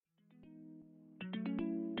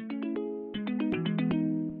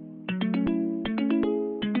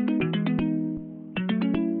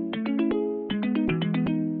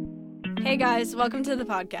Hey guys, welcome to the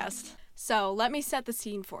podcast. So let me set the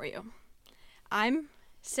scene for you. I'm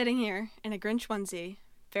sitting here in a Grinch onesie,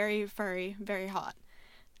 very furry, very hot.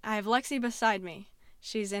 I have Lexi beside me.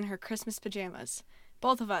 She's in her Christmas pajamas.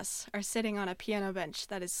 Both of us are sitting on a piano bench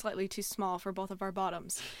that is slightly too small for both of our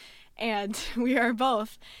bottoms. And we are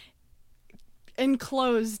both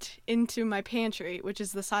enclosed into my pantry, which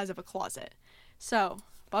is the size of a closet. So,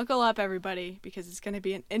 buckle up everybody, because it's going to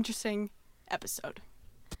be an interesting episode.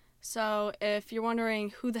 So, if you're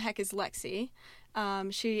wondering who the heck is Lexi,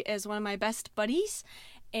 she is one of my best buddies,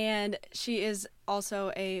 and she is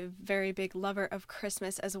also a very big lover of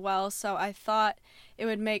Christmas as well, so I thought it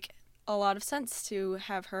would make a lot of sense to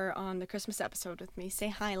have her on the Christmas episode with me. Say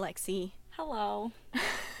hi, Lexi. Hello.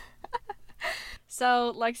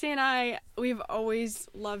 So, Lexi and I, we've always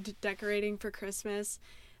loved decorating for Christmas.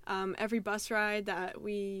 Every bus ride that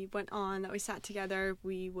we went on, that we sat together,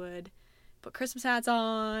 we would put Christmas hats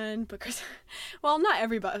on, well, not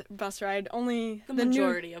every bus ride, only the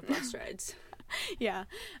majority of bus rides. Yeah.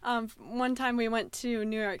 One time we went to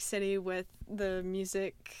New York City with the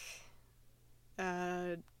music,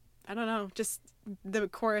 I don't know, just the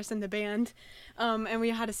chorus and the band, and we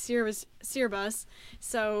had a Sear bus,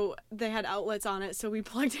 so they had outlets on it, so we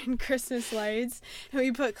plugged in Christmas lights, and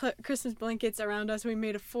we put Christmas blankets around us, we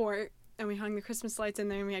made a fort, and we hung the Christmas lights in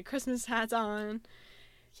there, and we had Christmas hats on.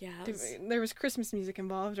 Yeah. There was Christmas music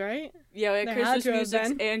involved, right? Yeah, we had Christmas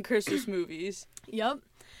music and Christmas movies. Yep.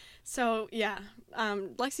 So, yeah,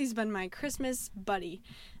 Lexi's been my Christmas buddy.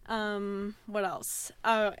 What else?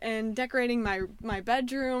 And decorating my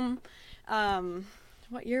bedroom.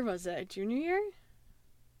 What year was it? Junior year?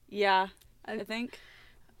 Yeah, I think.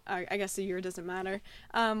 I guess the year doesn't matter.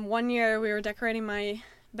 One year we were decorating my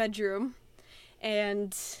bedroom,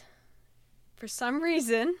 and for some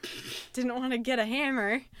reason, didn't want to get a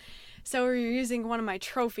hammer, so we were using one of my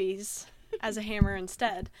trophies as a hammer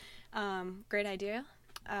instead. Great idea.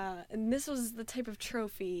 And this was the type of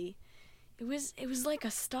trophy. It was like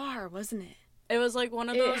a star, wasn't it? It was like one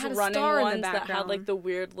of those running ones that had like the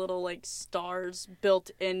weird little like stars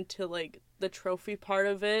built into like the trophy part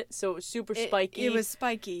of it, so it was super spiky. It was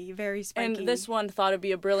spiky, very spiky. And this one thought it'd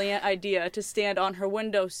be a brilliant idea to stand on her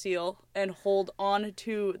windowsill and hold on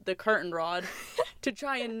to the curtain rod to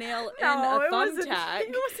try and nail in a thumbtack.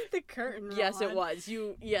 It wasn't the curtain rod. Yes, it was.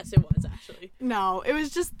 Yes, it was actually. No, it was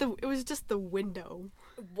just the window.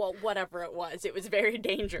 Well, whatever it was very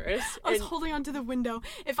dangerous. I was holding onto the window.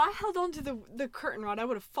 If I held onto the curtain rod, I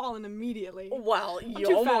would have fallen immediately. Well,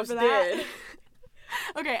 you almost did.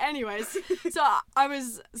 Okay, anyways, so I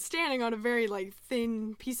was standing on a very, like,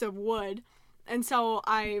 thin piece of wood, and so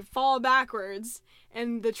I fall backwards,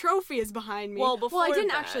 and the trophy is behind me. Well, I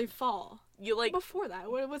didn't actually fall. You, like... Before that.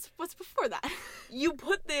 What's before that? You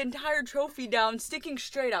put the entire trophy down, sticking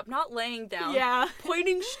straight up, not laying down. Yeah.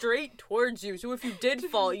 Pointing straight towards you, so if you did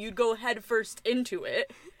fall, you'd go head first into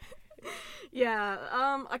it. Yeah,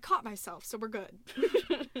 I caught myself, so we're good.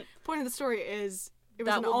 Point of the story is... It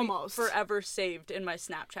was that will almost be forever saved in my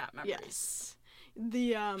Snapchat memories. Yes.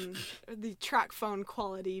 The track phone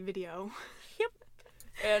quality video. Yep.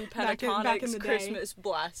 And Pentatonic's Christmas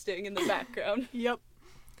blasting in the background. Yep.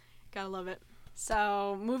 Gotta love it.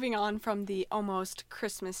 So, moving on from the almost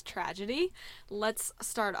Christmas tragedy, let's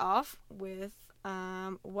start off with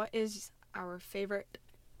what is our favorite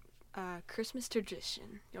Christmas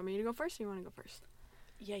tradition. You want me to go first, or you want to go first?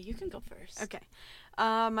 Yeah, you can go first. Okay.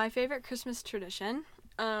 My favorite Christmas tradition,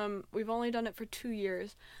 we've only done it for 2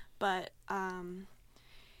 years, but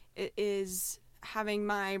it is having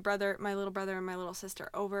my little brother and my little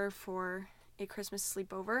sister over for a Christmas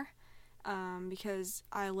sleepover, because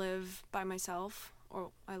I live by myself,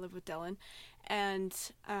 or I live with Dylan, and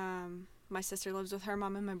my sister lives with her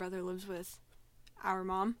mom and my brother lives with our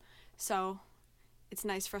mom, so it's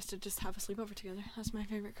nice for us to just have a sleepover together. That's my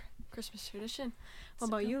favorite Christmas tradition. What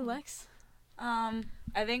about you, Lex? I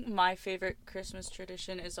think my favorite Christmas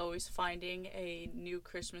tradition is always finding a new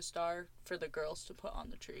Christmas star for the girls to put on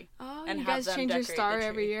the tree. Oh, and you have guys them change your decorate star the tree.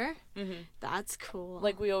 every year? Mm-hmm. That's cool.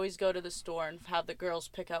 Like, we always go to the store and have the girls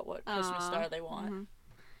pick out what Christmas star they want.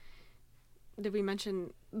 Mm-hmm. Did we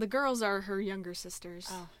mention the girls are her younger sisters?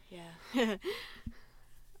 Oh, yeah.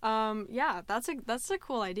 Yeah, that's a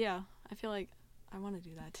cool idea. I feel like I want to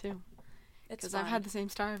do that too. Because I've had the same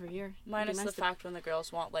star every year. Minus the fact when the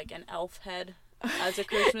girls want like an elf head as a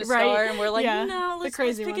Christmas star, and we're like, no, let's pick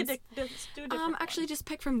let's do a different actually one. Just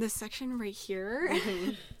pick from this section right here. Mm-hmm.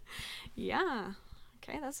 Yeah.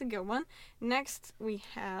 Okay, that's a good one. Next, we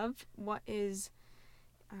have what is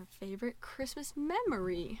our favorite Christmas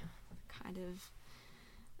memory. Kind of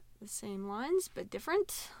the same lines, but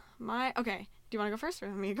different. you want to go first or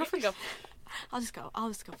me to go first? Go. I'll just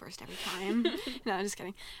go first every time. No, I'm just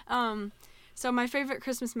kidding. So my favorite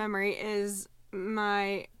Christmas memory is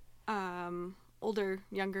my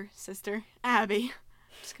younger sister, Abby.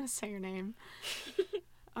 I'm just gonna say her name.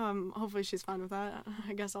 Hopefully she's fine with that.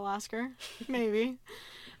 I guess I'll ask her. Maybe.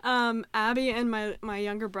 Abby and my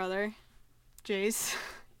younger brother, Jace.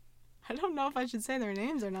 I don't know if I should say their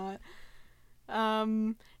names or not.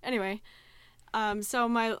 Anyway. So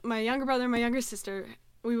my younger brother and my younger sister,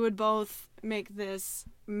 we would both make this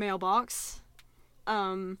mailbox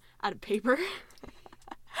out of paper.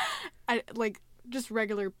 Just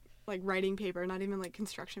regular writing paper, not even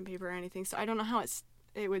construction paper or anything. So I don't know how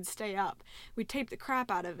it would stay up. We'd tape the crap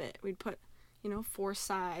out of it. We'd put 4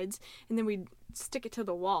 sides, and then we'd stick it to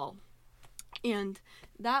the wall. And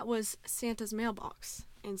that was Santa's mailbox.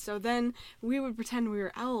 And so then we would pretend we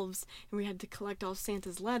were elves, and we had to collect all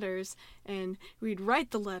Santa's letters, and we'd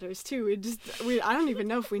write the letters too. I don't even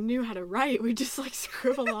know if we knew how to write. We'd just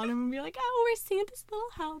scribble on them and be like, oh, we're Santa's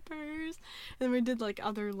little helpers. And then we did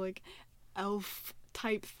other elf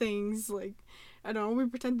type things. I don't know, we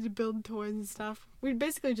pretended to build toys and stuff. We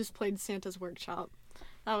basically just played Santa's workshop.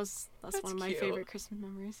 That's one of my favorite Christmas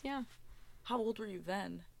memories. Yeah. How old were you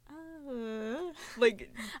then? I Too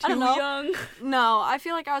don't know. young? No, I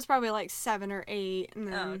feel like I was probably 7 or 8, and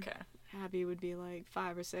then okay. Abby would be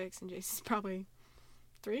 5 or 6, and Jason's probably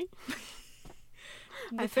 3.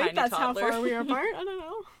 I think that's toddler. How far we are apart. I don't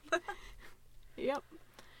know. Yep.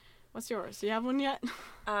 What's yours? Do you have one yet?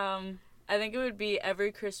 I think it would be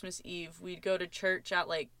every Christmas Eve. We'd go to church at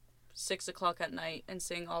 6 o'clock at night and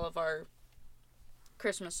sing all of our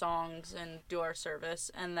Christmas songs and do our service,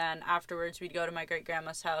 and then afterwards we'd go to my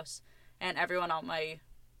great-grandma's house, and everyone on my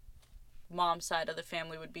mom's side of the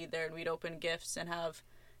family would be there, and we'd open gifts and have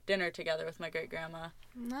dinner together with my great-grandma.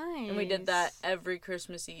 Nice. And we did that every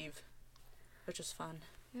Christmas Eve, which was fun.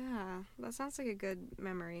 Yeah, that sounds like a good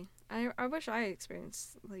memory. I wish I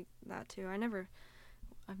experienced that too. I've never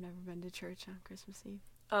been to church on Christmas Eve.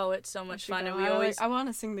 Oh, it's so much fun, go. and we always. I want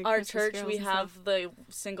to sing the our Christmas church. carols We and have stuff. the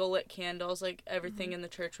single lit candles. Everything in the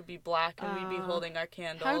church would be black, and we'd be holding our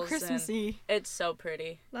candles. How Christmassy! It's so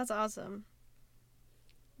pretty. That's awesome.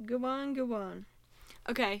 Good one.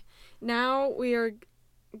 Okay, now we are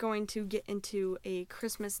going to get into a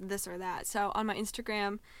Christmas this or that. So on my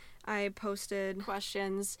Instagram, I posted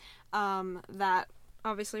questions that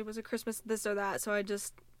obviously was a Christmas this or that. So I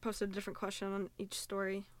just posted a different question on each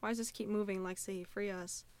story. Why does this keep moving, Lexi? Free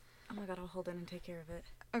us. Oh my god, I'll hold it and take care of it.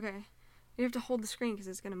 Okay. You have to hold the screen because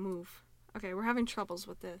it's going to move. Okay, we're having troubles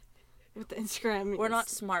with the Instagram. We're not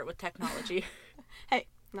smart with technology. Hey.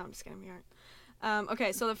 No, I'm just kidding. We aren't.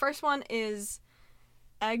 Okay, so the first one is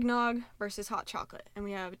eggnog versus hot chocolate. And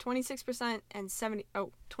we have 26% and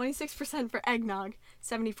 26% for eggnog,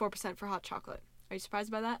 74% for hot chocolate. Are you surprised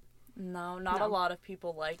by that? No, not a lot of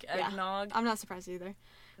people like eggnog. Yeah, I'm not surprised either.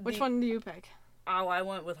 Which one do you pick? Oh, I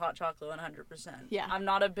went with hot chocolate 100%. Yeah. I'm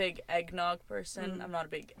not a big eggnog person. I'm not a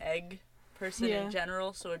big egg person in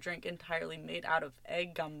general, so a drink entirely made out of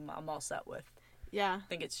egg I'm all set with. Yeah. I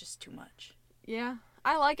think it's just too much. Yeah.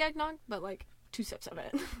 I like eggnog, but 2 sips of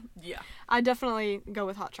it. Yeah. I definitely go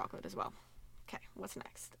with hot chocolate as well. Okay, what's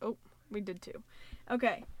next? Oh, we did 2.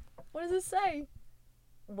 Okay. What does it say?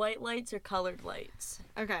 White lights or colored lights?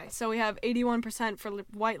 Okay, so we have 81% for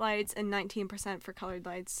white lights and 19% for colored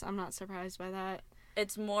lights. I'm not surprised by that.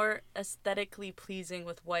 It's more aesthetically pleasing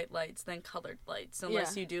with white lights than colored lights,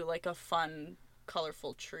 unless you do a fun,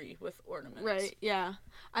 colorful tree with ornaments. Right, yeah.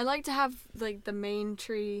 I like to have the main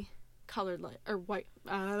tree colored light or white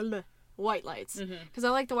lights. Because I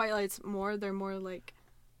like the white lights more. They're more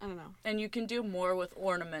I don't know. And you can do more with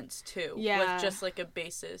ornaments too. Yeah. With just a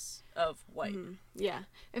basis of white. Yeah.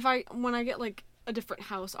 When I get a different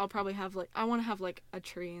house, I'll probably have I want to have a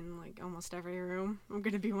tree in almost every room. I'm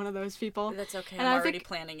gonna be one of those people. That's okay. And I'm already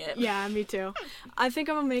planning it. Yeah, me too. I think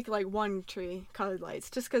I'm gonna make one tree colored lights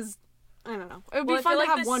just because. I don't know. It would be fun to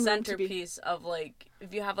have one room to be. Centerpiece of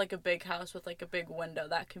if you have a big house with a big window,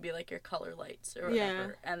 that could be your color lights or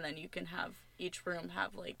whatever, and then you can have each room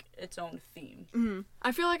have its own theme. Mm-hmm.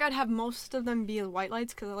 I feel like I'd have most of them be white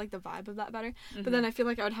lights because I like the vibe of that better. Mm-hmm. But then I feel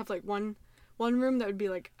like I would have one room that would be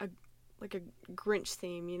a Grinch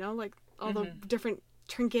theme, all the different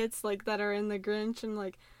trinkets that are in the Grinch and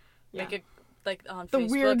Make it on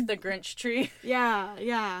Facebook the Grinch tree.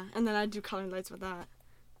 Yeah, and then I'd do colored lights with that.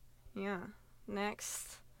 Yeah.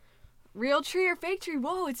 Next. Real tree or fake tree?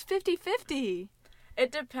 Whoa, it's 50-50.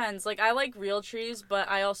 It depends. I like real trees, but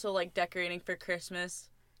I also like decorating for Christmas.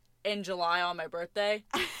 in July on my birthday.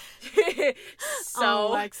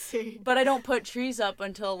 Oh, Lexi. But I don't put trees up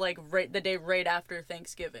until, like, the day right after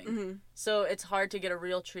Thanksgiving. Mm-hmm. So it's hard to get a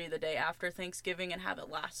real tree the day after Thanksgiving and have it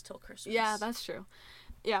last till Christmas. Yeah, that's true.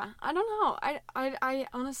 Yeah, I don't know. I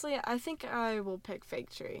honestly, I think I will pick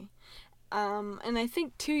fake tree. And I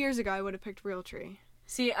think 2 years ago I would have picked real tree.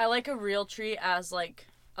 See, I like a real tree as, like,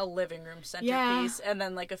 a living room centerpiece, and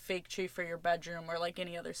then, like, a fake tree for your bedroom or, like,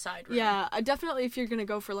 any other side room. Yeah, definitely if you're gonna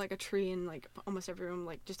go for, like, a tree in, like, almost every room,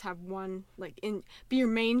 like, just have one, like, be your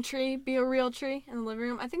main tree, be a real tree in the living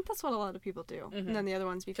room. I think that's what a lot of people do. Mm-hmm. And then the other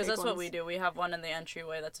ones be fake ones. Because that's what we do. We have one in the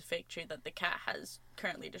entryway that's a fake tree that the cat has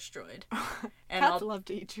currently destroyed. And Cats love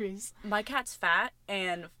to eat trees. My cat's fat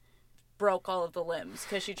and broke all of the limbs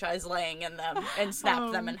because she tries laying in them and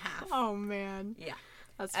snapped them in half. Oh, man. Yeah.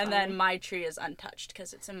 That's and funny. then my tree is untouched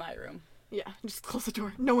because it's in my room. Yeah, just close the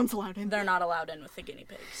door. No one's allowed in. They're not allowed in with the guinea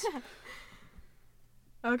pigs.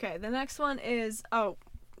 Okay, the next one is,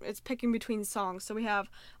 it's picking between songs. So we have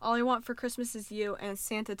All I Want for Christmas Is You and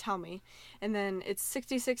Santa Tell Me. And then it's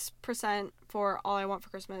 66% for All I Want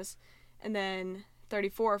for Christmas. And then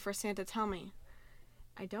 34% for Santa Tell Me.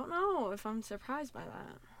 I don't know if I'm surprised by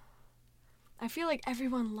that. I feel like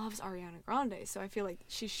everyone loves Ariana Grande, so I feel like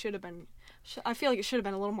it should have been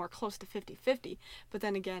a little more close to 50-50. But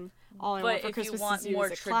then again, All I Want for Christmas Is You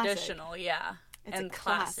is a traditional, classic. yeah. It's a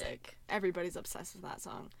classic. Everybody's obsessed with that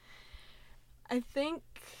song. I think,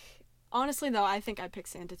 honestly though, I think I'd pick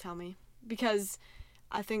Santa Tell Me. Because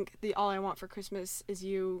I think the All I Want for Christmas Is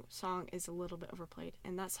You song is a little bit overplayed.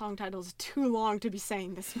 And that song title is too long to be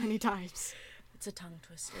saying this many times. It's a tongue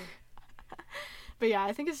twister. But yeah,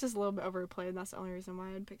 I think it's just a little bit overplayed, and that's the only reason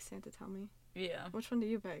why I'd pick Santa Tell Me. Yeah. Which one do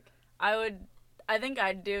you pick? I think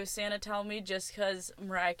I'd do Santa Tell Me just because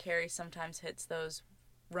Mariah Carey sometimes hits those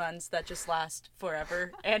runs that just last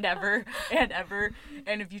forever and ever and ever.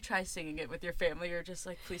 And if you try singing it with your family, you're just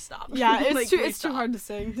like, please stop. Yeah, it's like, it's too hard to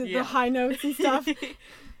sing. The high notes and stuff.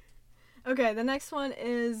 Okay, the next one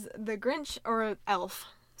is The Grinch or Elf.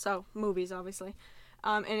 So, movies, obviously.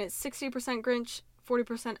 And it's 60% Grinch,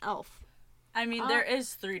 40% Elf. I mean, there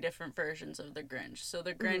is 3 different versions of The Grinch. So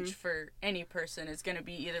the Grinch for any person is going to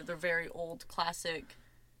be either the very old classic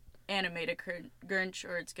animated Grinch,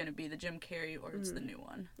 or it's going to be the Jim Carrey, or it's the new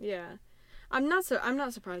one. Yeah. I'm not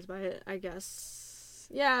surprised by it, I guess.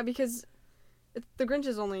 Yeah, because the Grinch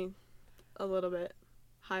is only a little bit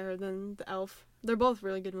higher than the Elf. They're both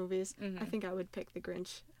really good movies. Mm-hmm. I think I would pick the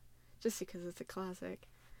Grinch just because it's a classic.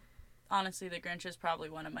 Honestly, the Grinch is probably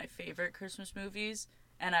one of my favorite Christmas movies,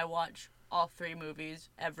 and I watch all 3 movies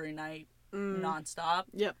every night, nonstop.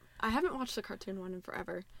 Yep. I haven't watched the cartoon one in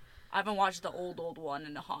forever. I haven't watched the old one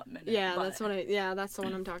in a hot minute. Yeah, that's the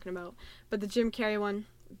one I'm talking about. But the Jim Carrey one,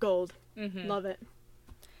 gold. Mm-hmm. Love it.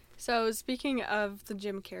 So, speaking of the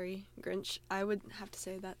Jim Carrey Grinch, I would have to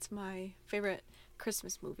say that's my favorite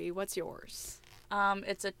Christmas movie. What's yours?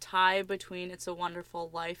 It's a tie between It's a Wonderful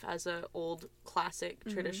Life as a old classic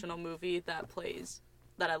traditional movie that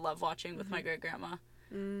I love watching with my great-grandma.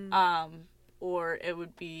 Or it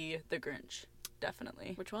would be The Grinch,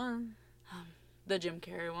 definitely. Which one? The Jim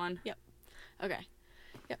Carrey one. Yep. Okay.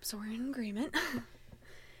 Yep, so we're in agreement.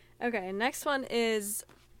 Okay, next one is,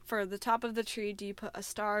 for the top of the tree, do you put a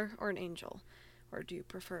star or an angel? Or do you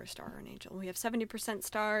prefer a star or an angel? We have 70%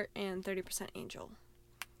 star and 30% angel.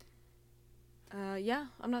 Yeah,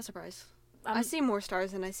 I'm not surprised. I see more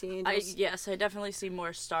stars than I see angels. Yes, I definitely see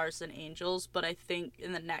more stars than angels, but I think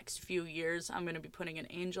in the next few years I'm going to be putting an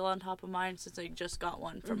angel on top of mine since I just got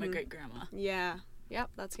one from my great-grandma. Yeah. Yep,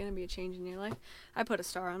 that's going to be a change in your life. I put a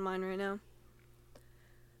star on mine right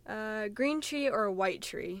now. Green tree or a white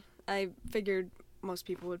tree? I figured most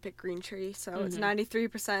people would pick green tree, so it's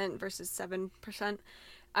 93% versus 7%.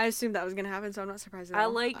 I assumed that was going to happen, so I'm not surprised at all. I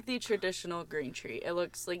like the traditional green tree. It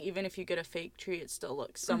looks like, even if you get a fake tree, it still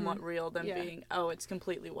looks somewhat real than being, it's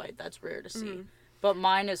completely white. That's rare to see. But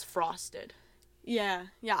mine is frosted. Yeah,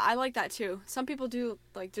 I like that too. Some people do,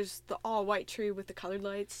 like, there's the all-white tree with the colored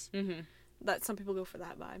lights. That some people go for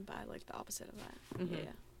that vibe, but I like the opposite of that.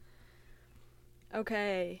 Yeah.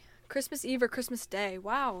 Okay. Christmas Eve or Christmas Day?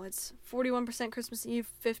 Wow, it's 41% Christmas Eve,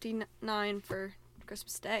 59% for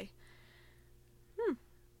Christmas Day.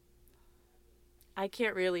 I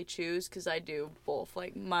can't really choose because I do both.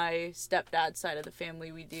 Like, my stepdad's side of the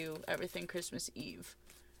family, we do everything Christmas Eve.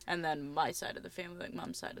 And then my side of the family, like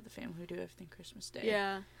mom's side of the family, we do everything Christmas Day.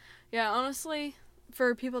 Yeah. Yeah, honestly,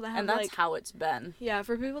 for people that have, and that's how it's been. Yeah,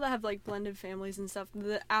 for people that have, like, blended families and stuff,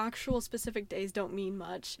 the actual specific days don't mean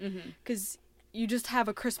much. Because you just have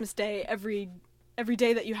a Christmas Day every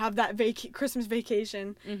day that you have that Christmas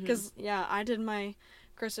vacation. Because, I did my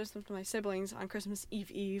Christmas with my siblings on Christmas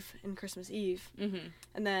Eve and Christmas Eve. Mm-hmm.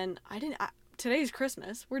 And then today's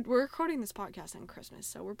Christmas. We're recording this podcast on Christmas,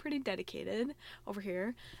 so we're pretty dedicated over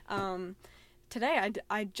here. Today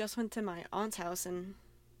I just went to my aunt's house and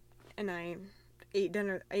I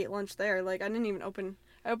ate lunch there. Like, I didn't even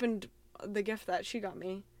I opened the gift that she got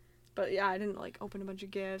me. But yeah, I didn't like open a bunch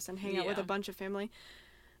of gifts and hang out with a bunch of family.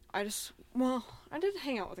 I did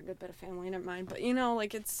hang out with a good bit of family, never mind. But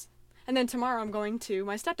like and then tomorrow I'm going to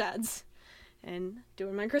my stepdad's and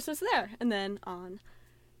doing my Christmas there. And then on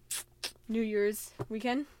New Year's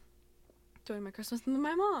weekend, doing my Christmas with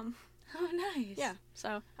my mom. Oh, nice. Yeah,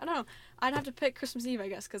 so I don't know. I'd have to pick Christmas Eve, I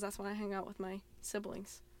guess, because that's when I hang out with my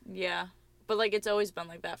siblings. Yeah. But, like, it's always been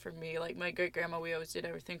like that for me. Like, my great-grandma, we always did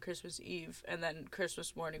everything Christmas Eve, and then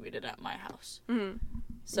Christmas morning we did it at my house. Mm-hmm.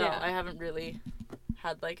 So, I haven't really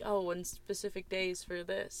had, like, one specific days for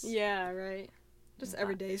this. Yeah, right. Just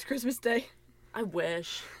every day is Christmas Day. I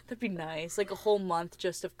wish. That'd be nice. Like, a whole month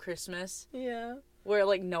just of Christmas. Yeah. Where,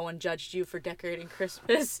 like, no one judged you for decorating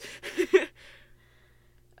Christmas.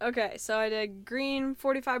 Okay, so I did green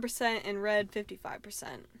 45% and red 55%.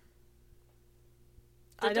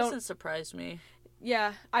 That doesn't surprise me.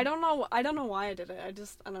 Yeah, I don't know why I did it. I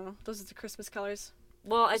don't know. Those are the Christmas colors.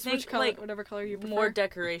 Well, I think color, like whatever color you prefer. More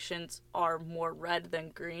decorations are more red than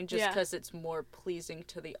green, just because it's more pleasing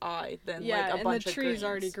to the eye than like a bunch of greens. Yeah, and the tree's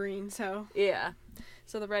already green, so yeah.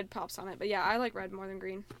 So the red pops on it, but yeah, I like red more than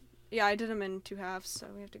green. Yeah, I did them in 2 halves, so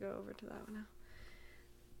we have to go over to that one now.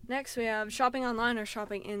 Next, we have shopping online or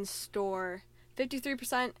shopping in store,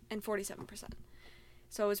 53% and 47%.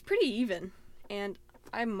 So it's pretty even, and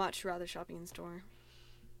I much rather shopping in store.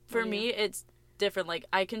 For me, it's different. Like,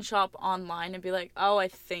 I can shop online and be like, oh, I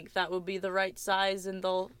think that would be the right size and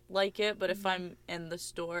they'll like it. But if I'm in the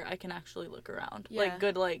store, I can actually look around. Yeah. Like,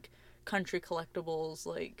 good, like, country collectibles,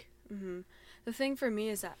 like. Mm-hmm. The thing for me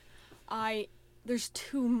is that there's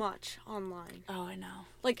too much online. Oh, I know.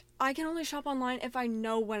 Like, I can only shop online if I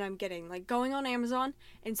know what I'm getting. Like, going on Amazon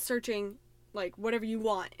and searching, like, whatever you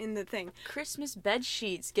want in the thing. Christmas bed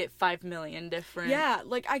sheets get 5 million different. Yeah,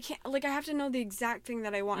 like, I can't, like, I have to know the exact thing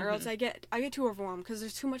that I want, or else I get too overwhelmed, because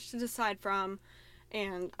there's too much to decide from,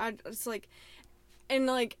 and it's like, and,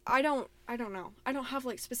 like, I don't know. I don't have,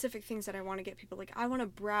 like, specific things that I want to get people. Like, I want to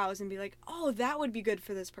browse and be like, oh, that would be good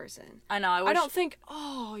for this person. I know. I don't think,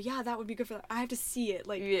 oh, yeah, that would be good for that. I have to see it.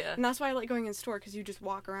 Like, yeah. And that's why I like going in store, because you just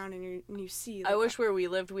walk around and you see. Like, I wish where we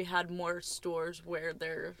lived we had more stores where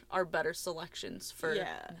there are better selections for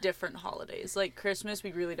different holidays. Like, Christmas,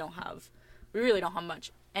 we really don't have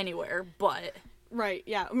much anywhere, but... Right,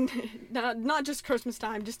 yeah. Not just Christmas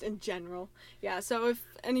time, just in general. Yeah, so if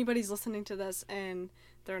anybody's listening to this and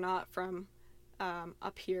they're not from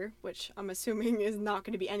up here, which I'm assuming is not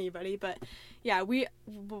going to be anybody, but yeah, we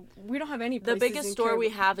don't have any places. The biggest store we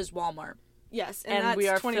have is Walmart. Yes, and that's we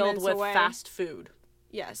are 20 filled with away. Fast food.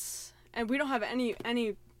 Yes, and we don't have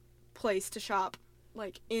any place to shop,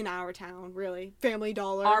 like, in our town, really. Family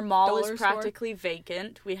Dollar. Our mall dollar is practically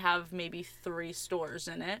vacant. We have maybe 3 stores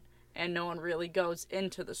in it. And no one really goes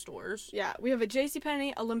into the stores. Yeah, we have a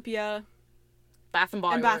JCPenney, Olympia, Bath and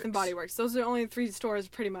Body Works. Those are the only 3 stores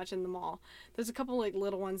pretty much in the mall. There's a couple, like,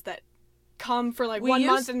 little ones that come for, like, 1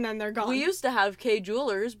 month and then they're gone. We used to have K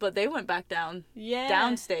Jewelers, but they went back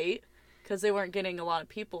downstate because they weren't getting a lot of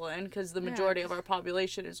people in, because the majority of our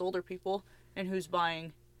population is older people, and who's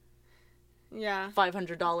buying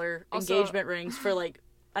 $500 engagement rings for, like,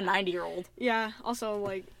 a 90-year-old. Yeah, also,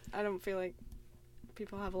 like, I don't feel like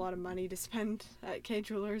people have a lot of money to spend at K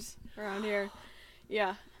Jewelers around here.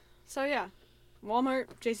 Yeah. So, yeah. Walmart,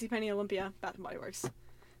 JCPenney, Olympia, Bath and Body Works.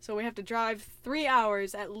 So we have to drive 3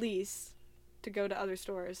 hours at least to go to other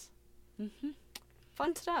stores. Mm-hmm.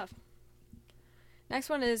 Fun stuff. Next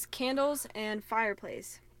one is candles and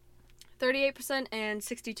fireplace. 38% and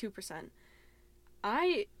 62%.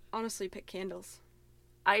 I honestly pick candles.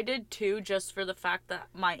 I did too, just for the fact that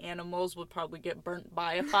my animals would probably get burnt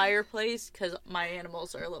by a fireplace, because my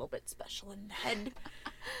animals are a little bit special in the head.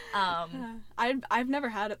 I've never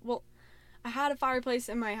had it. Well, I had a fireplace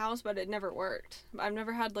in my house, but it never worked. I've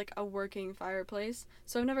never had, like, a working fireplace,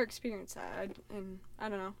 so I've never experienced that. And I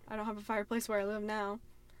don't know. I don't have a fireplace where I live now,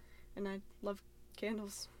 and I love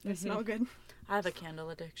candles. They smell good. I have a candle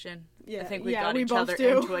addiction. Yeah, I think we got each other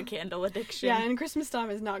into a candle addiction. Yeah, and Christmas time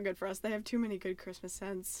is not good for us. They have too many good Christmas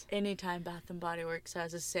scents. Anytime Bath and Body Works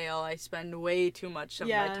has a sale, I spend way too much of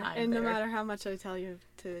my time there. And no matter how much I tell you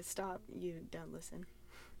to stop, you don't listen.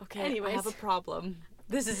 Okay, anyways. I have a problem.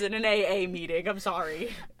 This isn't an AA meeting. I'm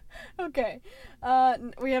sorry. Okay.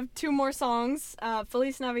 We have 2 more songs.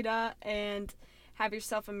 Feliz Navidad and Have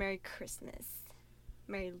Yourself a Merry Christmas.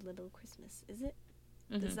 Merry Little Christmas, is it?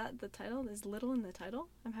 Is that the title? Is little in the title?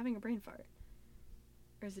 I'm having a brain fart.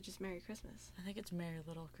 Or is it just Merry Christmas? I think it's Merry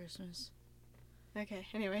Little Christmas. Okay,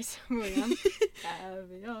 anyways, moving on.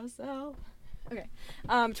 Have yourself. Okay.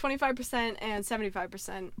 25% and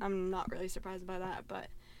 75%. I'm not really surprised by that, but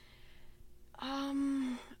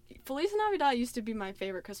Feliz Navidad used to be my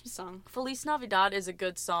favorite Christmas song. Feliz Navidad is a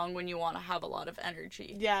good song when you want to have a lot of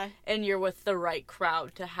energy. Yeah. And you're with the right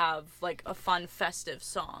crowd to have, like, a fun, festive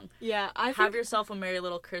song. Yeah, Have Yourself a Merry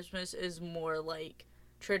Little Christmas is more, like,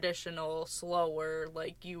 traditional, slower,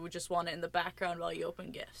 like, you just want it in the background while you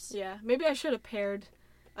open gifts. Yeah, maybe I should have paired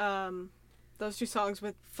those two songs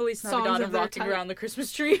with Feliz Navidad and Rocking Around the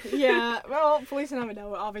Christmas Tree. Yeah, well, Feliz Navidad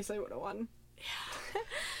obviously would have won. Yeah.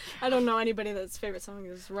 I don't know anybody that's favorite song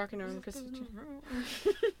is Rocking Around the Christmas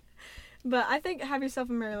Tree. But I think Have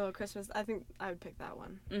Yourself a Merry Little Christmas, I think I would pick that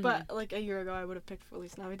one. Mm-hmm. But, like, a year ago, I would have picked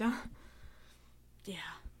Feliz Navidad. Yeah.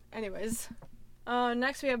 Anyways.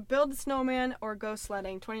 Next we have Build a Snowman or Go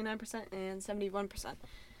Sledding, 29% and 71%.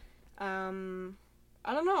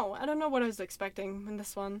 I don't know what I was expecting in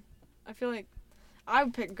this one. I feel like I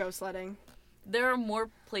would pick Go Sledding. There are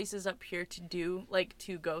more places up here to do, like,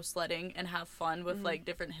 to go sledding and have fun with, like,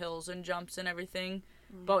 different hills and jumps and everything.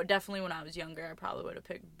 But definitely when I was younger, I probably would have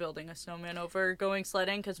picked building a snowman over going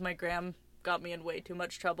sledding because my gram got me in way too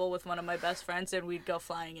much trouble with one of my best friends, and we'd go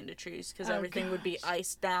flying into trees because everything would be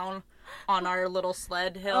iced down on our little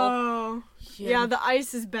sled hill. Oh, yeah, the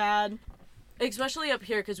ice is bad. Especially up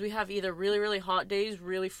here because we have either really, really hot days,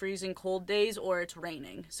 really freezing cold days, or it's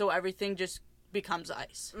raining. So everything just becomes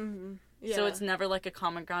ice. Mm-hmm. Yeah. So it's never like a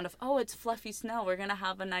common ground of, oh, it's fluffy snow. We're going to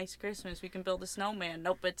have a nice Christmas. We can build a snowman.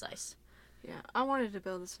 Nope, it's ice. Yeah, I wanted to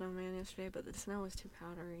build a snowman yesterday, but the snow was too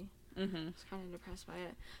powdery. Mm-hmm. I was kind of depressed by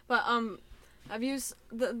it. But, I've used,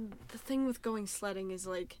 the thing with going sledding is,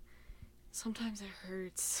 like, sometimes it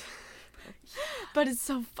hurts. But it's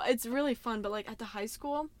it's really fun. But, like, at the high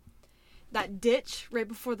school, that ditch right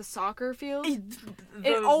before the soccer field,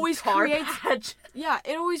 it always creates,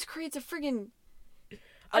 it always creates a friggin'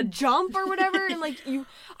 a jump or whatever, and like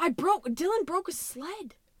Dylan broke a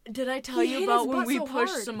sled. Did I tell you about when we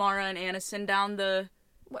pushed Samara and Anison down the...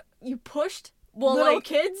 What, you pushed little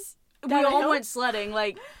kids? We all went sledding,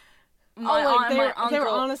 like... My aunt and my uncle... They were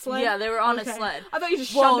on a sled? Yeah, they were on a sled. I thought you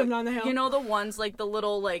just shoved them down the hill. You know the ones, like the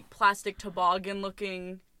little, like, plastic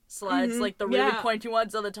toboggan-looking sleds, like the really pointy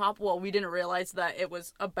ones on the top? Well, we didn't realize that it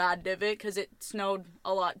was a bad divot because it snowed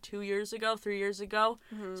a lot 3 years ago.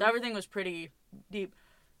 So everything was pretty deep.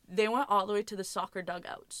 They went all the way to the soccer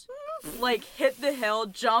dugouts. Like, hit the hill,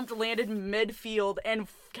 jumped, landed midfield, and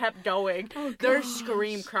kept going. Oh, they're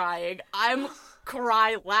scream crying. I'm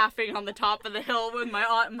cry laughing on the top of the hill with my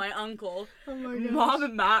aunt and my uncle. Oh my gosh. Mom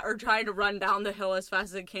and Matt are trying to run down the hill as fast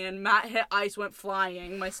as they can. Matt hit ice, went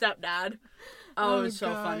flying. My stepdad. Oh, it was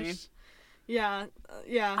so funny. Yeah,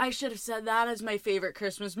 yeah. I should have said that as my favorite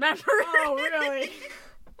Christmas memory. Oh, really?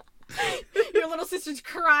 Your little sister's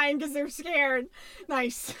crying because they're scared.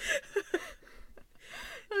 Nice.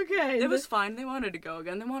 Okay. It was fine. They wanted to go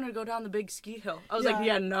again. They wanted to go down the big ski hill. I was like,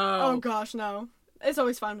 yeah, no. Oh, gosh, no. It's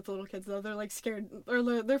always fun with the little kids, though. They're, like, scared. Or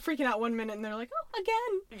they're freaking out 1 minute, and they're like, oh,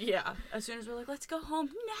 again. Yeah. As soon as we're like, let's go home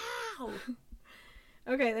now.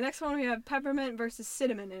 Okay, the next one we have peppermint versus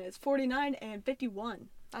cinnamon, and it's 49 and 51.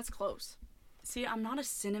 That's close. See, I'm not a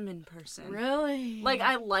cinnamon person. Really? Like,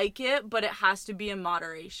 I like it, but it has to be in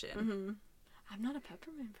moderation. Mm-hmm. I'm not a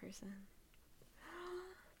peppermint person.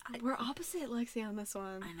 We're opposite, Lexi, on this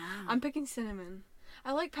one. I know. I'm picking cinnamon.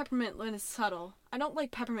 I like peppermint when it's subtle. I don't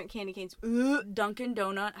like peppermint candy canes. Dunkin'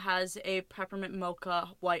 Donut has a peppermint mocha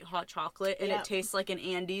white hot chocolate, and it tastes like an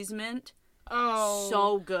Andes mint. Oh.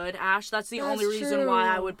 So good, Ash. That's the only reason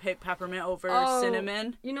why I would pick peppermint over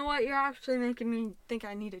cinnamon. You know what? You're actually making me think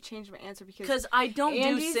I need to change my answer because I don't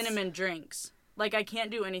do cinnamon drinks. Like, I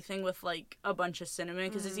can't do anything with, like, a bunch of cinnamon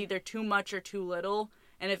because it's either too much or too little.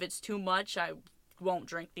 And if it's too much, I won't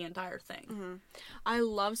drink the entire thing. Mm-hmm. I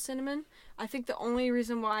love cinnamon. I think the only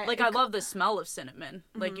reason why... Like, I love the smell of cinnamon.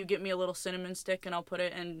 Mm-hmm. Like, you get me a little cinnamon stick and I'll put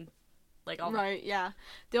it in... Like, right, yeah.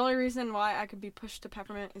 The only reason why I could be pushed to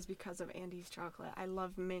peppermint is because of Andes chocolate. I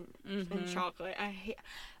love mint and chocolate. I hate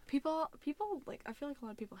people like, I feel like a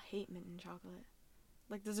lot of people hate mint and chocolate.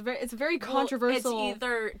 Like, it's a very controversial. It's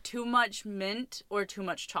either too much mint or too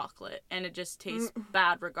much chocolate, and it just tastes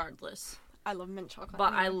bad regardless. I love mint chocolate,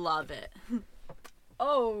 but I love it.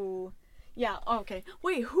 Oh, yeah. Okay.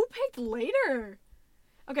 Wait, who picked later?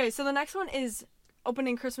 Okay, so the next one is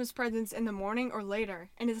opening Christmas presents in the morning or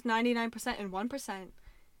later, and it's 99% and 1%.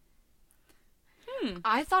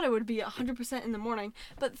 I thought it would be 100% in the morning,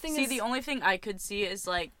 but the thing is... See, the only thing I could see is,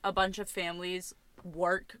 like, a bunch of families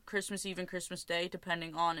work Christmas Eve and Christmas Day,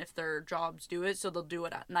 depending on if their jobs do it. So they'll do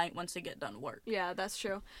it at night once they get done work. Yeah, that's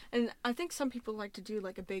true. And I think some people like to do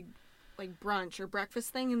like a big like brunch or breakfast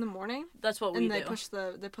thing in the morning. That's what we do. And they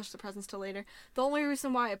push the presents till later. The only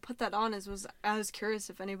reason why I put that on was I was curious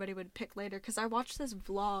if anybody would pick later, because I watched this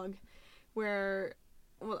vlog where,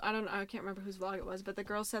 well, I can't remember whose vlog it was, but the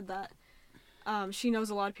girl said that she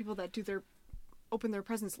knows a lot of people that open their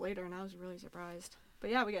presents later, and I was really surprised.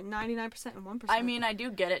 But yeah, we got 99% and 1%. I mean, I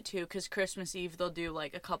do get it too, because Christmas Eve they'll do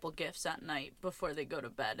like a couple gifts at night before they go to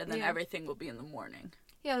bed, and then everything will be in the morning.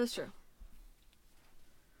 Yeah, that's true.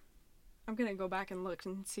 I'm gonna go back and look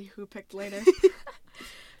and see who picked later.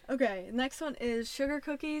 Okay, next one is sugar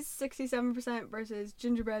cookies, 67% versus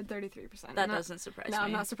gingerbread, 33%. That doesn't surprise me. No,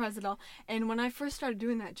 I'm not surprised at all. And when I first started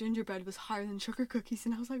doing that, gingerbread was higher than sugar cookies,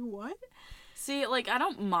 and I was like, what? See, like, I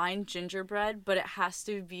don't mind gingerbread, but it has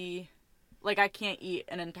to be, like, I can't eat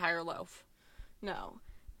an entire loaf. No.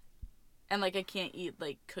 And, like, I can't eat,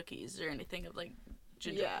 like, cookies or anything of, like,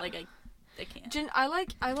 gingerbread. Yeah. Like, I can't.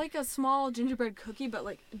 I like a small gingerbread cookie, but,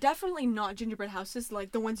 like, definitely not gingerbread houses,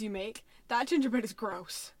 like the ones you make. That gingerbread is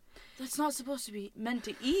gross. That's not supposed to be meant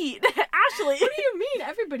to eat. Ashley. What do you mean?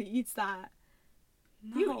 Everybody eats that.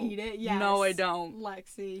 No. You eat it, yes. No, I don't.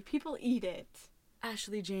 Lexi. People eat it.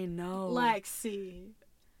 Ashley Jane, no. Lexi.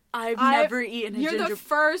 I've never eaten a gingerbread. You're the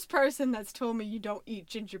first person that's told me you don't eat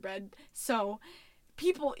gingerbread, so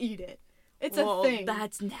people eat it. It's a thing.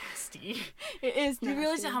 That's nasty. It is nasty. Do you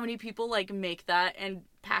realize how many people, like, make that and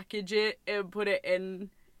package it and put it in?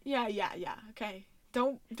 Yeah, okay.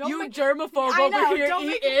 Don't you make, germaphobe over here don't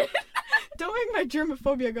eat it. Don't make my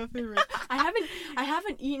germophobia go through the roof. I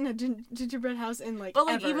haven't eaten a gingerbread house in, like, but,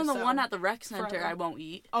 like, ever, even the one at the rec center, forever. I won't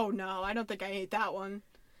eat. Oh, no, I don't think I ate that one.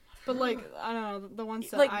 But, like, I don't know, the ones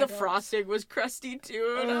that like, I the built. Frosting was crusty,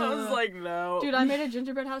 too, and I was like, no. Dude, I made a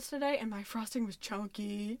gingerbread house today, and my frosting was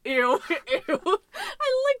chunky. Ew, ew. I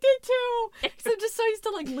licked it, too! So I'm just so used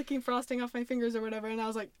to, like, licking frosting off my fingers or whatever, and I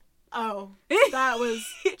was like, oh, that was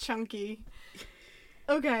chunky.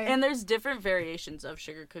 Okay. And there's different variations of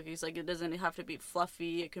sugar cookies. Like, it doesn't have to be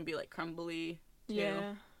fluffy. It can be, like, crumbly, too.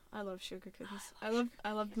 Yeah. I love sugar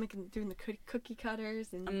doing the cookie cutters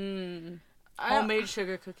and... Homemade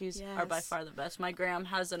sugar cookies are by Yes. far the best. My gram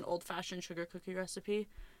has an old-fashioned sugar cookie recipe.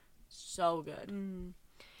 So good.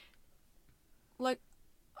 Like,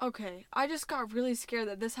 okay, I just got really scared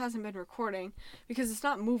that this hasn't been recording because it's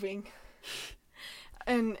not moving.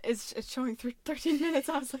 And it's showing 13 minutes.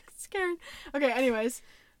 I was, like, scared. Okay, anyways.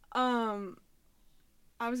 I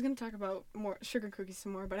was going to talk about more sugar cookies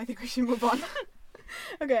some more, but I think we should move on.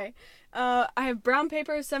 Okay. I have brown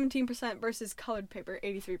paper, 17% versus colored paper,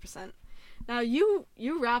 83%. Now, you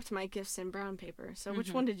wrapped my gifts in brown paper, so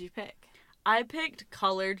which one did you pick? I picked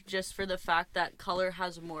colored just for the fact that color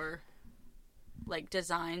has more, like,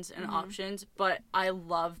 designs and options, but I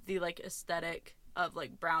love the, like, aesthetic of,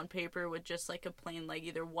 like, brown paper with just, like, a plain, like,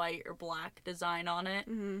 either white or black design on it.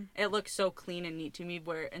 It looks so clean and neat to me,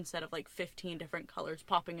 where instead of, like, 15 different colors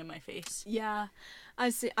popping in my face. Yeah, I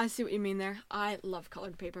see what you mean there. I love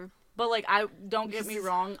colored paper. But, like, don't get me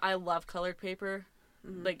wrong, I love colored paper.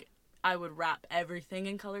 Like, I would wrap everything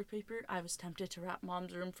in colored paper. I was tempted to wrap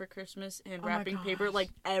Mom's room for Christmas in wrapping paper, like,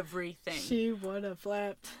 everything. She would have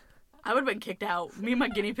flipped. I would have been kicked out. Me and my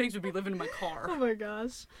guinea pigs would be living in my car. Oh my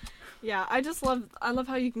gosh. Yeah, I love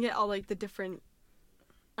how you can get all, like, the different,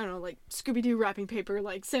 I don't know, like, Scooby-Doo wrapping paper,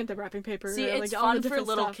 like, Santa wrapping paper. See, like, it's all the fun for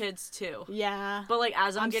little stuff. kids, too. Yeah. But, like,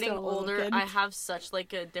 as I'm getting still a little older, kid. I have such,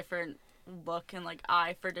 like, a different look and, like,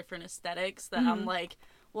 eye for different aesthetics that I'm like,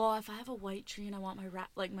 well, if I have a white tree and I want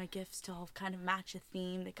my gifts to all kind of match a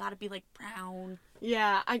theme, they gotta be, like, brown.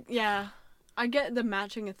 Yeah, I get the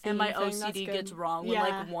matching a theme And my thing. That's OCD good. gets wrong when,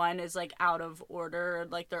 like, one is, like, out of order,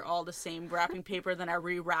 like, they're all the same wrapping paper, then I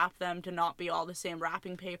rewrap them to not be all the same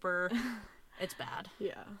wrapping paper. It's bad.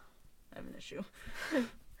 Yeah. I have an issue.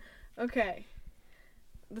 Okay.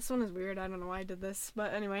 This one is weird. I don't know why I did this.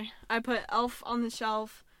 But anyway, I put Elf on the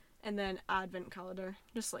shelf and then Advent calendar.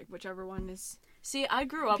 Just, like, whichever one is... See, I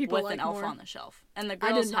grew up People with like an elf more. on the shelf. And the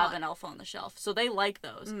girls have not. an elf on the shelf. So they like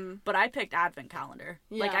those. But I picked Advent calendar.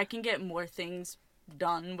 Yeah. Like, I can get more things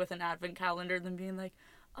done with an Advent calendar than being like,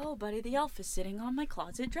 oh, buddy, the elf is sitting on my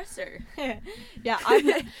closet dresser. Yeah,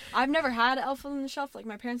 I've never had Elf on the Shelf. Like,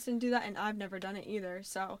 my parents didn't do that, and I've never done it either.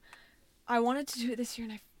 So I wanted to do it this year,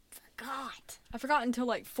 and I forgot. I forgot until,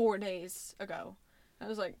 like, 4 days ago. I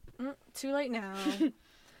was like, too late now.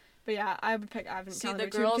 But yeah, I would pick Advent See, calendar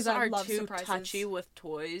the too, girls 'cause I are love too surprises. touchy with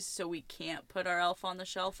toys, so we can't put our elf on the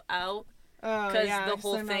shelf out. Oh, Because yeah, the 'cause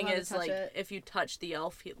whole they're not thing allowed to is, touch like, it. if you touch the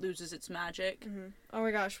elf, it loses its magic. Oh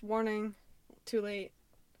my gosh, warning. Too late.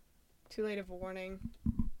 Too late of a warning.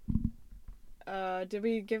 Did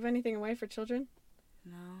we give anything away for children?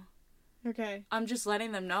 No. Okay. I'm just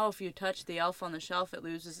letting them know if you touch the elf on the shelf, it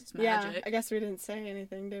loses its magic. Yeah, I guess we didn't say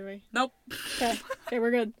anything, did we? Nope. Okay. Okay,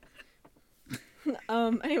 we're good.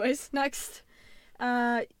 Anyways, next.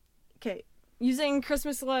 Okay. Using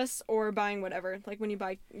Christmas lists or buying whatever. Like when you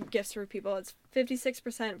buy gifts for people, it's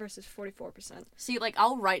 56% versus 44%. See, like,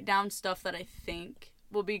 I'll write down stuff that I think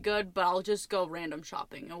will be good, but I'll just go random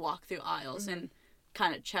shopping and walk through aisles and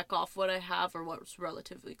kind of check off what I have or what's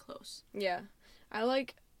relatively close. Yeah.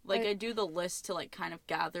 I do the list to, like, kind of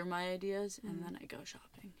gather my ideas, and then I go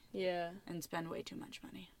shopping. Yeah. And spend way too much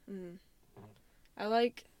money. I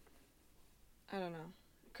don't know.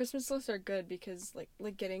 Christmas lists are good because,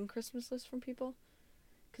 like getting Christmas lists from people.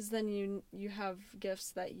 Because then you have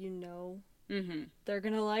gifts that you know they're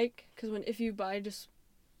going to like. Because if you buy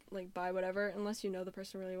whatever, unless you know the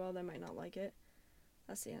person really well, they might not like it.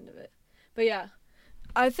 That's the end of it. But yeah,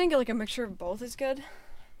 I think, like, a mixture of both is good.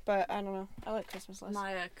 But I don't know. I like Christmas lists.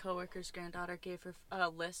 My coworker's granddaughter gave her a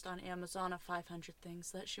list on Amazon of 500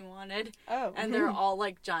 things that she wanted. Oh. And they're all,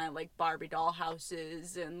 like, giant, like, Barbie doll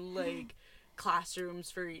houses and, like, classrooms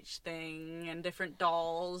for each thing and different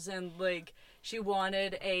dolls. And, like, she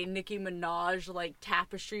wanted a Nicki Minaj, like,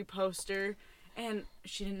 tapestry poster. And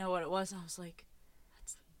she didn't know what it was. And I was like,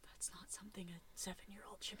 that's not something a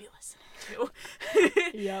 7-year-old should be listening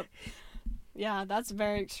to. Yep. Yeah, that's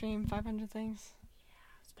very extreme. 500 things.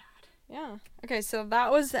 Yeah. Okay, so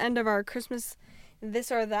that was the end of our Christmas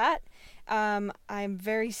this or that. I'm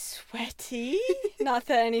very sweaty. Not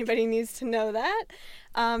that anybody needs to know that.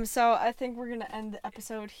 So I think we're going to end the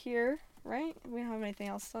episode here, right? We don't have anything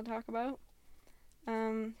else to talk about.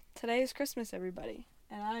 Today is Christmas, everybody.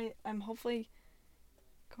 And I'm hopefully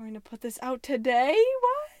going to put this out today.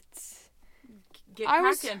 What? Get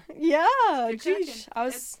cracking. Yeah, geez.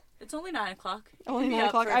 It's only 9 o'clock. Only 9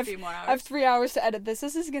 o'clock. I have 3 hours to edit this.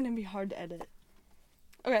 This is going to be hard to edit.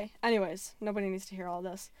 Okay, anyways, nobody needs to hear all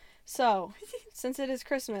this. So, since it is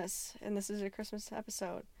Christmas, and this is a Christmas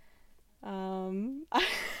episode,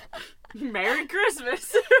 Merry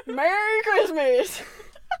Christmas! Merry Christmas!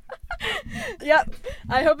 Yep,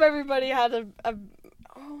 I hope everybody had oh,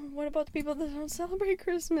 what about the people that don't celebrate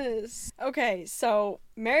Christmas? Okay, so,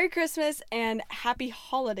 Merry Christmas and Happy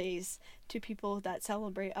Holidays to people that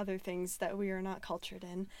celebrate other things that we are not cultured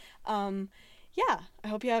in. Yeah, I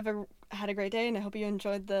hope you had a great day, and I hope you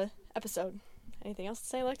enjoyed the episode. Anything else to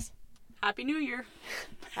say, Lex? Happy New Year.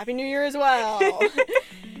 Happy New Year as well.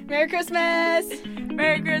 Merry Christmas.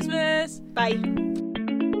 Merry Christmas. Bye.